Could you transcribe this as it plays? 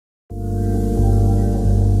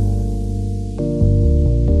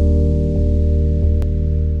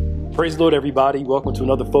Praise the Lord, everybody. Welcome to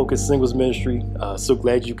another Focus Singles Ministry. So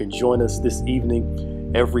glad you can join us this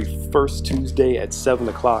evening every first Tuesday at 7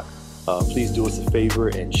 o'clock. Please do us a favor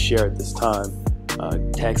and share at this time.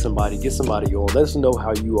 Tag somebody, get somebody on. Let us know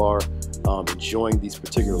how you are enjoying these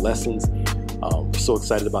particular lessons. We're so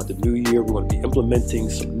excited about the new year. We're going to be implementing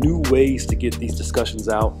some new ways to get these discussions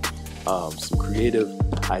out, some creative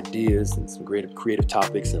ideas and some creative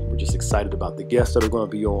topics. And we're just excited about the guests that are going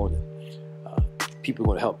to be on. People are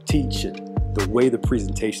going to help teach and the way the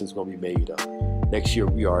presentation is going to be made. Next year,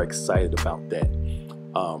 we are excited about that.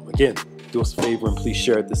 Again, do us a favor and please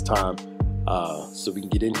share at this time so we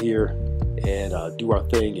can get in here and do our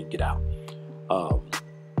thing and get out.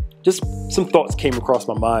 Just some thoughts came across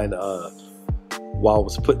my mind while I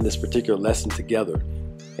was putting this particular lesson together.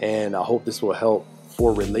 And I hope this will help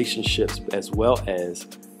for relationships as well as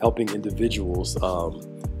helping individuals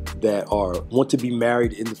that want to be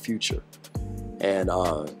married in the future. And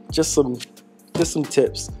just some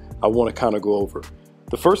tips I want to kind of go over.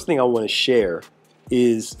 The first thing I want to share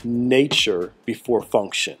is nature before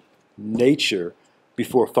function. Nature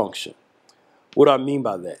before function. What I mean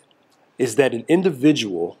by that is that an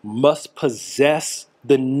individual must possess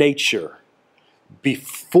the nature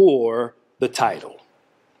before the title.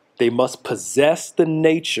 They must possess the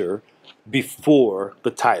nature before the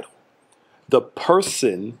title. The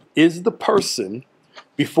person is the person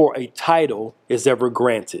before a title is ever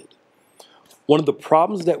granted. One of the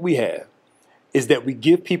problems that we have is that we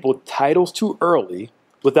give people titles too early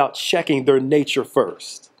without checking their nature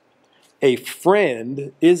first. A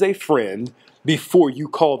friend is a friend before you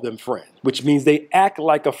call them friend, which means they act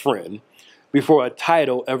like a friend before a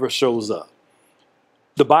title ever shows up.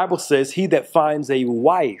 The Bible says he that finds a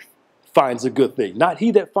wife finds a good thing, not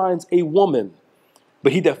he that finds a woman,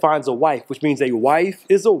 but he that finds a wife, which means a wife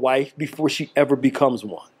is a wife before she ever becomes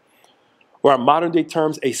one. Or in modern day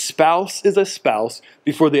terms, a spouse is a spouse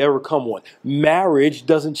before they ever come one. Marriage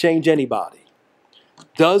doesn't change anybody.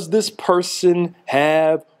 Does this person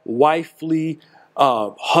have wifely,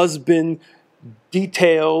 husband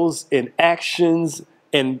details and actions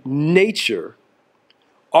and nature?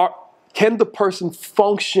 Can the person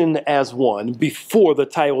function as one before the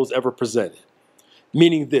title is ever presented?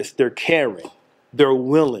 Meaning this, they're caring. They're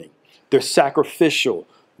willing, they're sacrificial,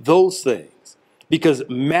 those things. Because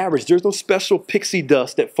marriage, there's no special pixie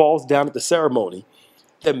dust that falls down at the ceremony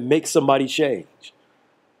that makes somebody change.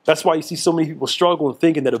 That's why you see so many people struggle and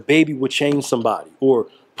thinking that a baby would change somebody or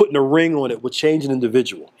putting a ring on it would change an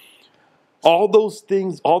individual. All those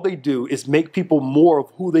things, all they do is make people more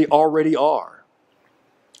of who they already are.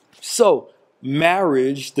 So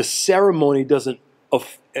marriage, the ceremony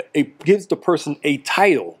it gives the person a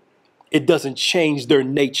title. It doesn't change their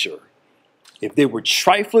nature. If they were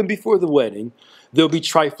trifling before the wedding, they'll be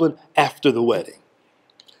trifling after the wedding.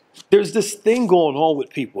 There's this thing going on with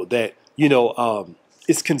people that,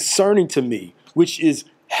 is concerning to me, which is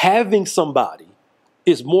having somebody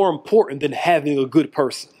is more important than having a good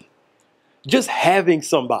person. Just having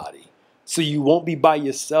somebody so you won't be by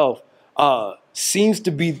yourself seems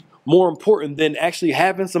to be more important than actually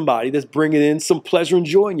having somebody that's bringing in some pleasure and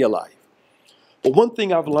joy in your life. But one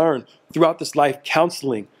thing I've learned throughout this life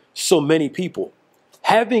counseling so many people,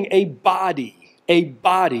 having a body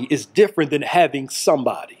is different than having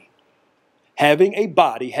somebody. Having a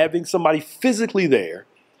body, having somebody physically there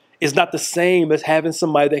is not the same as having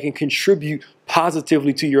somebody that can contribute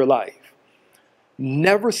positively to your life.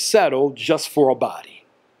 Never settle just for a body,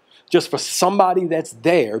 just for somebody that's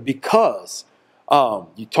there because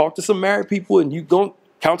you talk to some married people and you don't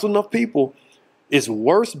counsel enough people. It's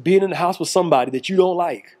worse being in the house with somebody that you don't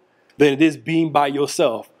like than it is being by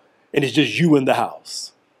yourself and it's just you in the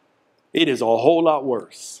house. It is a whole lot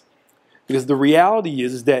worse because the reality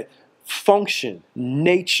is that function,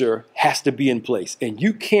 nature has to be in place and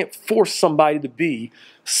you can't force somebody to be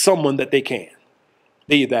someone that they can.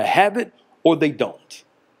 They either have it or they don't.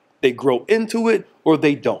 They grow into it or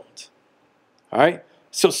they don't. All right.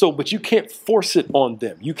 But you can't force it on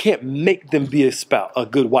them. You can't make them be a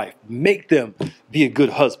good wife, make them be a good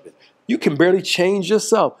husband. You can barely change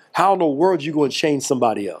yourself. How in the world are you going to change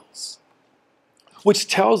somebody else? Which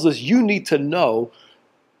tells us you need to know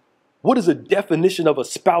what is a definition of a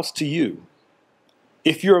spouse to you.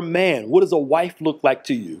 If you're a man, what does a wife look like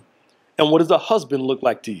to you? And what does a husband look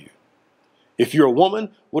like to you? If you're a woman,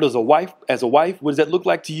 what does what does that look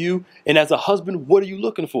like to you? And as a husband, what are you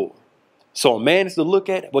looking for? So a man is to look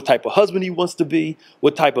at what type of husband he wants to be,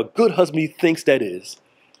 what type of good husband he thinks that is,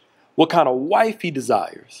 what kind of wife he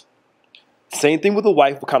desires. Same thing with a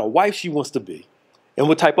wife, what kind of wife she wants to be, and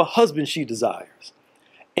what type of husband she desires.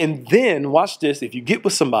 And then, watch this, if you get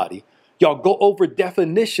with somebody, Y'all go over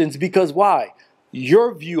definitions because why?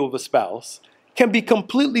 Your view of a spouse can be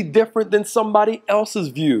completely different than somebody else's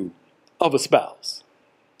view of a spouse.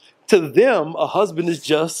 To them, a husband is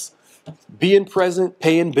just being present,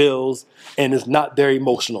 paying bills, and is not there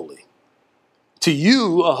emotionally. To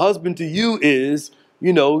you, a husband to you is,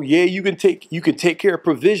 yeah, you can take care of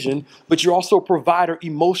provision, but you're also a provider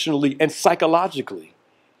emotionally and psychologically.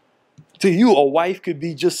 To you, a wife could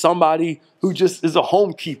be just somebody who just is a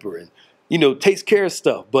homekeeper and, takes care of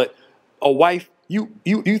stuff. But a wife, you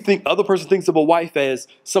think other person thinks of a wife as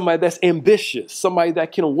somebody that's ambitious, somebody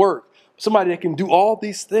that can work, somebody that can do all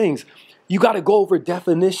these things. You got to go over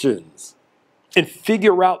definitions and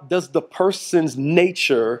figure out, does the person's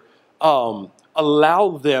nature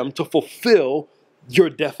allow them to fulfill your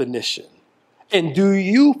definition? And do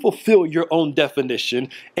you fulfill your own definition?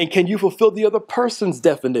 And can you fulfill the other person's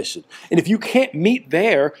definition? And if you can't meet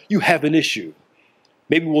there, you have an issue.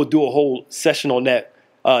 Maybe we'll do a whole session on that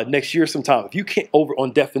next year sometime. If you can't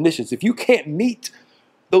on definitions, if you can't meet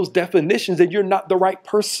those definitions, then you're not the right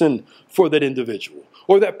person for that individual,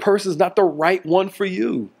 or that person's not the right one for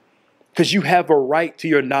you, because you have a right to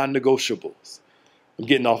your non-negotiables. I'm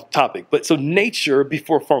getting off topic, but so nature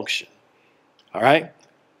before function. All right.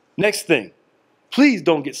 Next thing. Please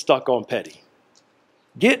don't get stuck on petty.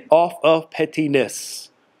 Get off of pettiness.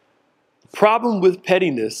 The problem with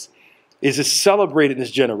pettiness is it's celebrated in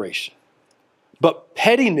this generation. But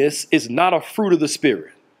pettiness is not a fruit of the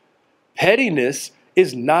Spirit. Pettiness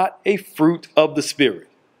is not a fruit of the Spirit.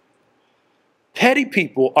 Petty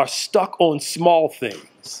people are stuck on small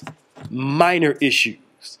things, minor issues,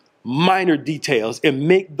 minor details, and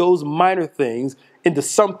make those minor things into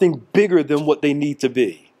something bigger than what they need to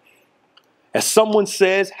be. As someone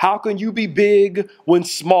says, how can you be big when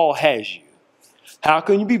small has you? How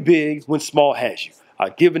can you be big when small has you? I'll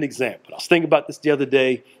give an example. I was thinking about this the other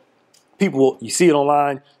day. People, you see it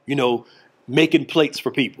online, making plates for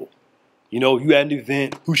people. You had an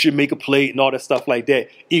event, who should make a plate and all that stuff like that.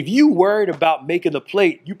 If you worried about making a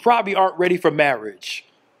plate, you probably aren't ready for marriage.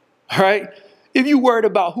 All right? If you worried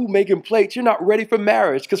about who making plates, you're not ready for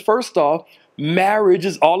marriage. Because first off, marriage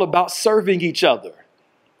is all about serving each other.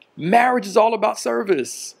 Marriage is all about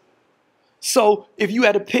service. So if you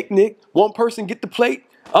had a picnic, one person get the plate,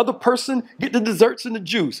 other person get the desserts and the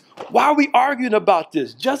juice. Why are we arguing about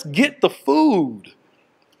this? Just get the food.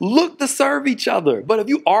 Look to serve each other. But if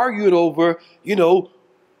you arguing over,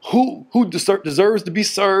 who deserves to be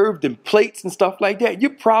served and plates and stuff like that,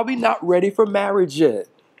 you're probably not ready for marriage yet.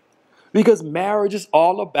 Because marriage is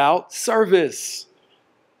all about service.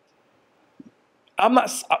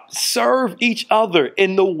 Serve each other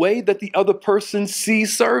in the way that the other person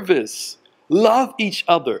sees service. Love each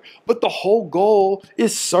other. But the whole goal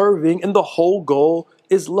is serving, and the whole goal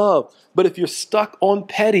is love. But if you're stuck on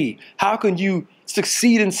petty, how can you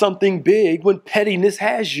succeed in something big when pettiness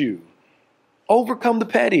has you? Overcome the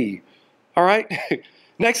petty. All right?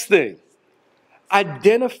 Next thing.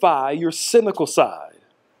 Identify your cynical side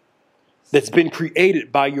that's been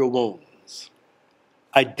created by your wounds.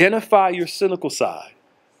 Identify your cynical side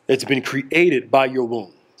that's been created by your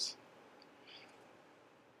wounds.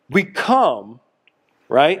 We come,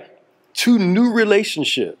 right, to new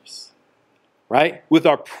relationships, right, with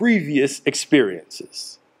our previous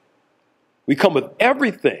experiences. We come with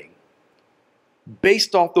everything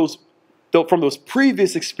based off from those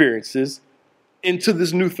previous experiences into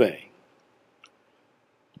this new thing.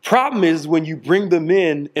 The problem is when you bring them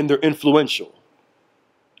in and they're influential.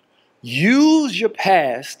 Use your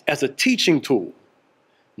past as a teaching tool,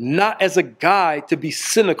 not as a guide to be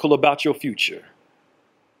cynical about your future.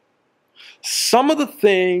 Some of the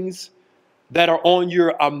things that are on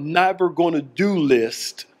your I'm never going to do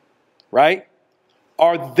list, right,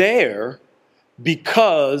 are there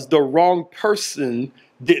because the wrong person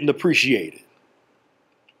didn't appreciate it.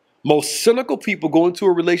 Most cynical people go into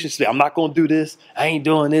a relationship, I'm not going to do this, I ain't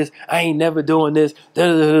doing this, I ain't never doing this, da,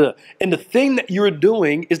 da, da, da. And the thing that you're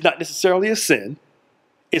doing is not necessarily a sin.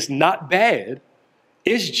 It's not bad.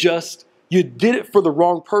 It's just you did it for the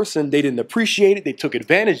wrong person. They didn't appreciate it. They took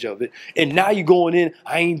advantage of it. And now you're going in,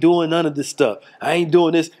 I ain't doing none of this stuff. I ain't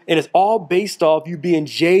doing this. And it's all based off you being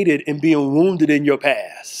jaded and being wounded in your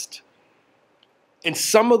past. And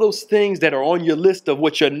some of those things that are on your list of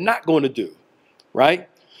what you're not going to do, right?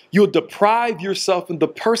 You'll deprive yourself and the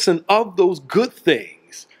person of those good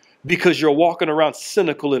things because you're walking around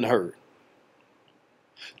cynical and hurt.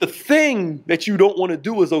 The thing that you don't want to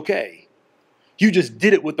do is okay. You just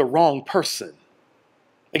did it with the wrong person.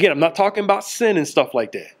 Again, I'm not talking about sin and stuff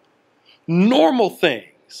like that. Normal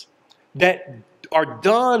things that are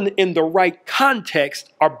done in the right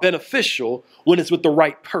context are beneficial when it's with the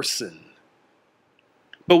right person.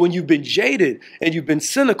 But when you've been jaded and you've been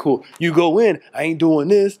cynical, you go in, I ain't doing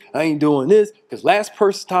this, because last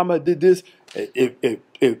time I did this,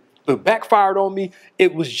 it backfired on me.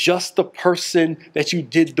 It was just the person that you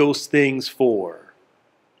did those things for.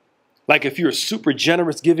 Like if you're a super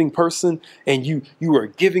generous giving person and you were a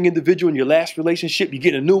giving individual in your last relationship, you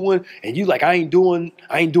get a new one and you like, I ain't doing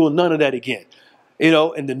none of that again.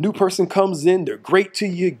 And the new person comes in, they're great to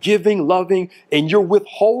you, giving, loving, and you're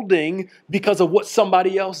withholding because of what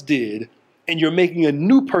somebody else did. And you're making a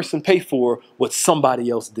new person pay for what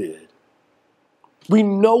somebody else did. We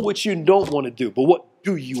know what you don't want to do, but what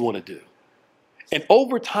do you want to do? And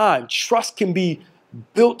over time, trust can be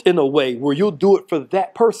built in a way where you'll do it for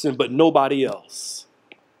that person, but nobody else.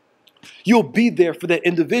 You'll be there for that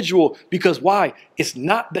individual because why? It's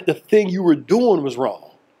not that the thing you were doing was wrong.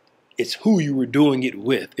 It's who you were doing it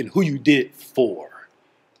with and who you did it for.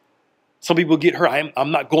 Some people get hurt.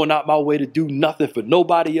 I'm not going out my way to do nothing for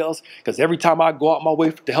nobody else because every time I go out my way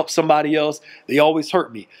to help somebody else, they always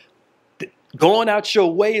hurt me. Going out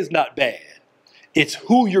your way is not bad. It's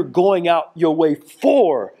who you're going out your way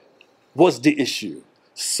for was the issue.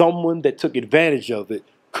 Someone that took advantage of it,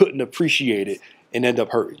 couldn't appreciate it, and end up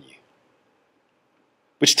hurting you.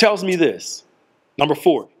 Which tells me this. Number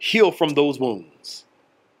 4, heal from those wounds.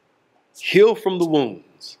 Heal from the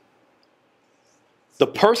wounds. The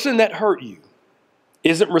person that hurt you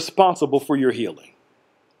isn't responsible for your healing.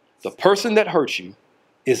 The person that hurt you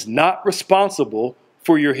is not responsible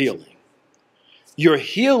for your healing. Your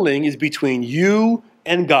healing is between you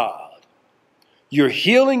and God. Your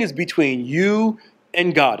healing is between you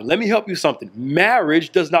and God. Let me help you something.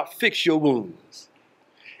 Marriage does not fix your wounds.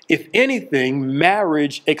 If anything,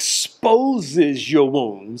 marriage exposes your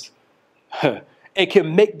wounds and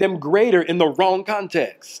can make them greater in the wrong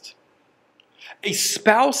context. A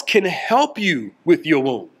spouse can help you with your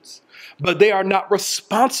wounds, but they are not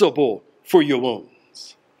responsible for your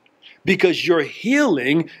wounds because your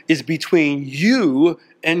healing is between you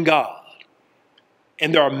and God.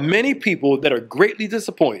 And there are many people that are greatly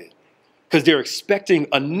disappointed because they're expecting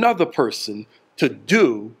another person to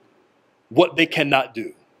do what they cannot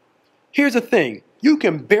do. Here's the thing. You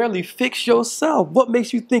can barely fix yourself. What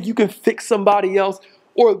makes you think you can fix somebody else?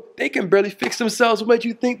 Or they can barely fix themselves. What makes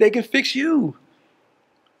you think they can fix you?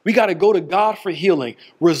 We got to go to God for healing.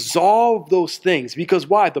 Resolve those things. Because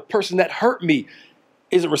why? The person that hurt me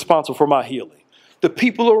isn't responsible for my healing. The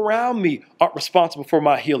people around me aren't responsible for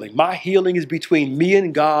my healing. My healing is between me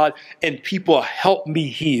and God, and people help me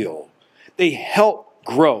heal. They help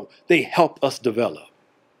grow. They help us develop.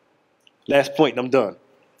 Last point, and I'm done.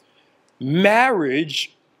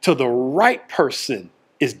 Marriage to the right person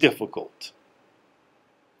is difficult.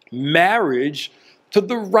 Marriage to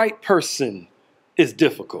the right person is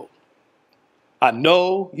difficult. I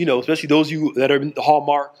know, especially those of you that are in the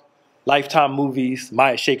Hallmark, Lifetime movies,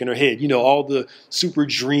 Maya's shaking her head, all the super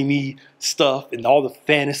dreamy stuff and all the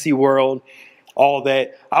fantasy world, all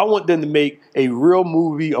that. I want them to make a real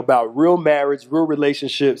movie about real marriage, real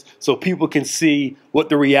relationships, so people can see what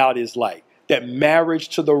the reality is like. That marriage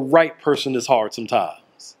to the right person is hard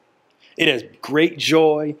sometimes. It has great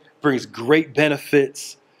joy, brings great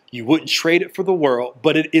benefits. You wouldn't trade it for the world,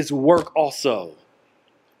 but it is work also.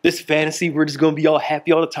 This fantasy, we're just going to be all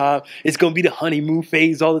happy all the time. It's going to be the honeymoon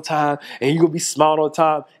phase all the time. And you're going to be smiling all the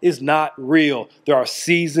time. It's not real. There are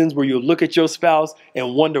seasons where you'll look at your spouse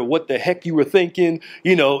and wonder what the heck you were thinking.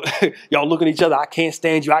 Y'all looking at each other. I can't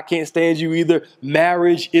stand you. I can't stand you either.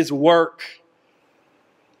 Marriage is work.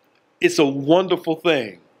 It's a wonderful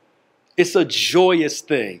thing. It's a joyous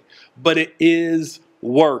thing. But it is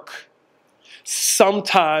work.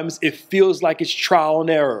 Sometimes it feels like it's trial and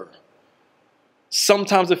error.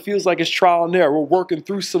 Sometimes it feels like it's trial and error. We're working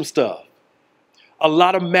through some stuff. A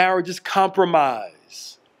lot of marriage is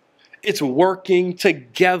compromise. It's working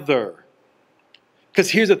together.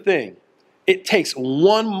 Because here's the thing. It takes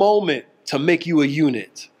one moment to make you a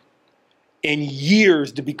unit and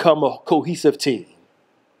years to become a cohesive team.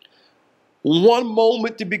 One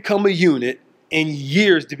moment to become a unit and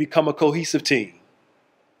years to become a cohesive team.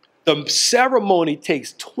 The ceremony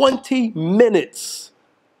takes 20 minutes.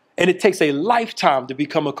 And it takes a lifetime to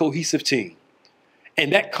become a cohesive team.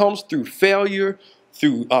 And that comes through failure,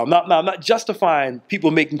 through, I'm not justifying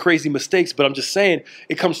people making crazy mistakes, but I'm just saying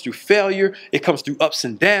it comes through failure. It comes through ups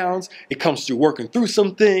and downs. It comes through working through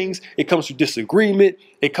some things. It comes through disagreement.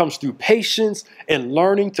 It comes through patience and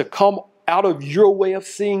learning to come out of your way of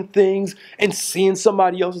seeing things and seeing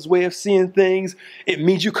somebody else's way of seeing things. It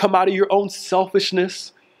means you come out of your own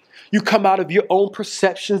selfishness. You come out of your own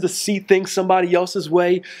perceptions to see things somebody else's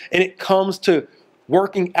way, and it comes to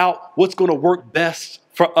working out what's going to work best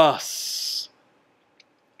for us.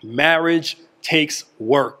 Marriage takes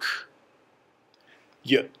work.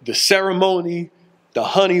 The ceremony, the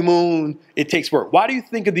honeymoon, it takes work. Why do you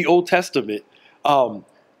think of the Old Testament,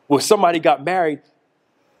 where somebody got married,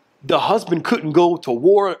 the husband couldn't go to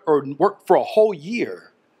war or work for a whole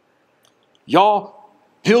year? Y'all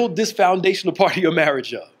build this foundational part of your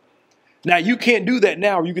marriage up. Now, you can't do that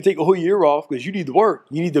now. You can take a whole year off because you need to work.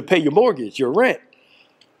 You need to pay your mortgage, your rent.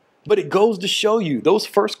 But it goes to show you those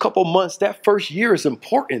first couple months, that first year is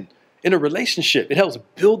important in a relationship. It helps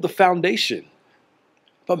build the foundation.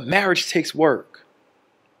 But marriage takes work.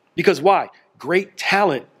 Because why? Great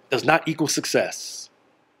talent does not equal success.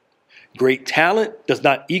 Great talent does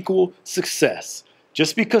not equal success.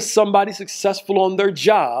 Just because somebody's successful on their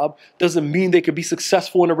job doesn't mean they can be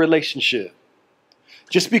successful in a relationship.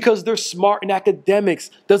 Just because they're smart in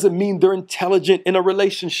academics doesn't mean they're intelligent in a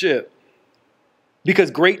relationship.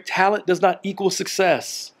 Because great talent does not equal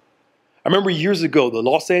success. I remember years ago, the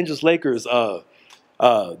Los Angeles Lakers,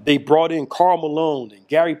 they brought in Karl Malone and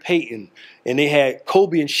Gary Payton, and they had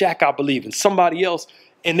Kobe and Shaq, I believe, and somebody else,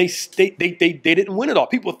 and they didn't win it all.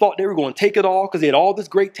 People thought they were going to take it all because they had all this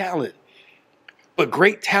great talent. But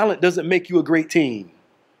great talent doesn't make you a great team.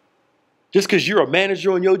 Just because you're a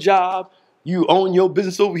manager on your job, you own your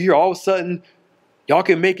business over here, all of a sudden, y'all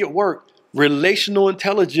can make it work. Relational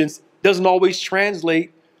intelligence doesn't always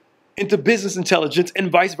translate into business intelligence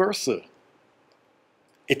and vice versa.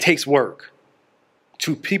 It takes work.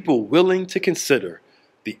 Two people willing to consider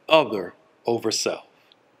the other over self.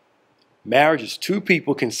 Marriage is two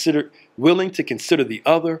people willing to consider the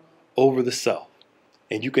other over the self.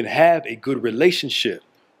 And you can have a good relationship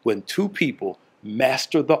when two people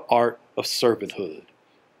master the art of servanthood.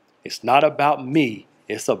 It's not about me,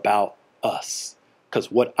 it's about us.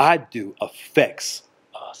 Because what I do affects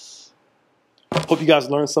us. Hope you guys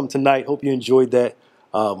learned something tonight. Hope you enjoyed that.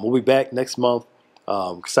 We'll be back next month.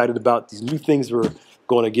 Excited about these new things we're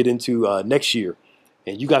going to get into next year.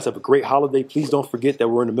 And you guys have a great holiday. Please don't forget that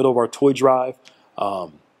we're in the middle of our toy drive.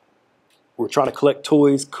 We're trying to collect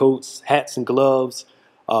toys, coats, hats, and gloves.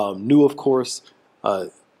 New, of course.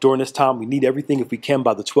 During this time, we need everything if we can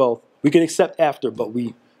by the 12th. We can accept after, but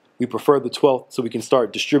we prefer the 12th so we can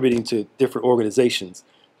start distributing to different organizations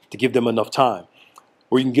to give them enough time.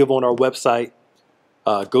 Or you can give on our website.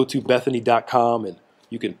 Go to Bethany.com and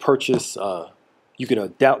you can purchase, you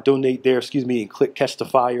can donate there, and click Catch the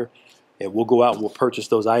Fire, and we'll go out and we'll purchase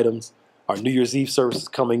those items. Our New Year's Eve service is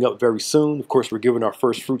coming up very soon. Of course, we're giving our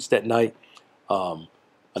first fruits that night. An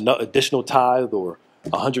additional tithe or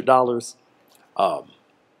 $100.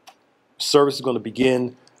 Service is going to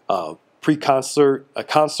begin pre-concert, a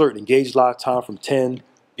concert engaged live time from 10,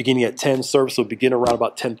 beginning at 10. Service will begin around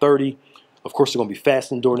about 10:30. Of course, we're going to be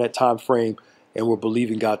fasting during that time frame, and we're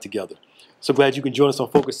believing God together. So glad you can join us on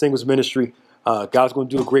Focus Singles Ministry. God's going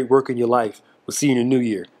to do a great work in your life. We'll see you in the new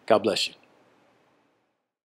year. God bless you.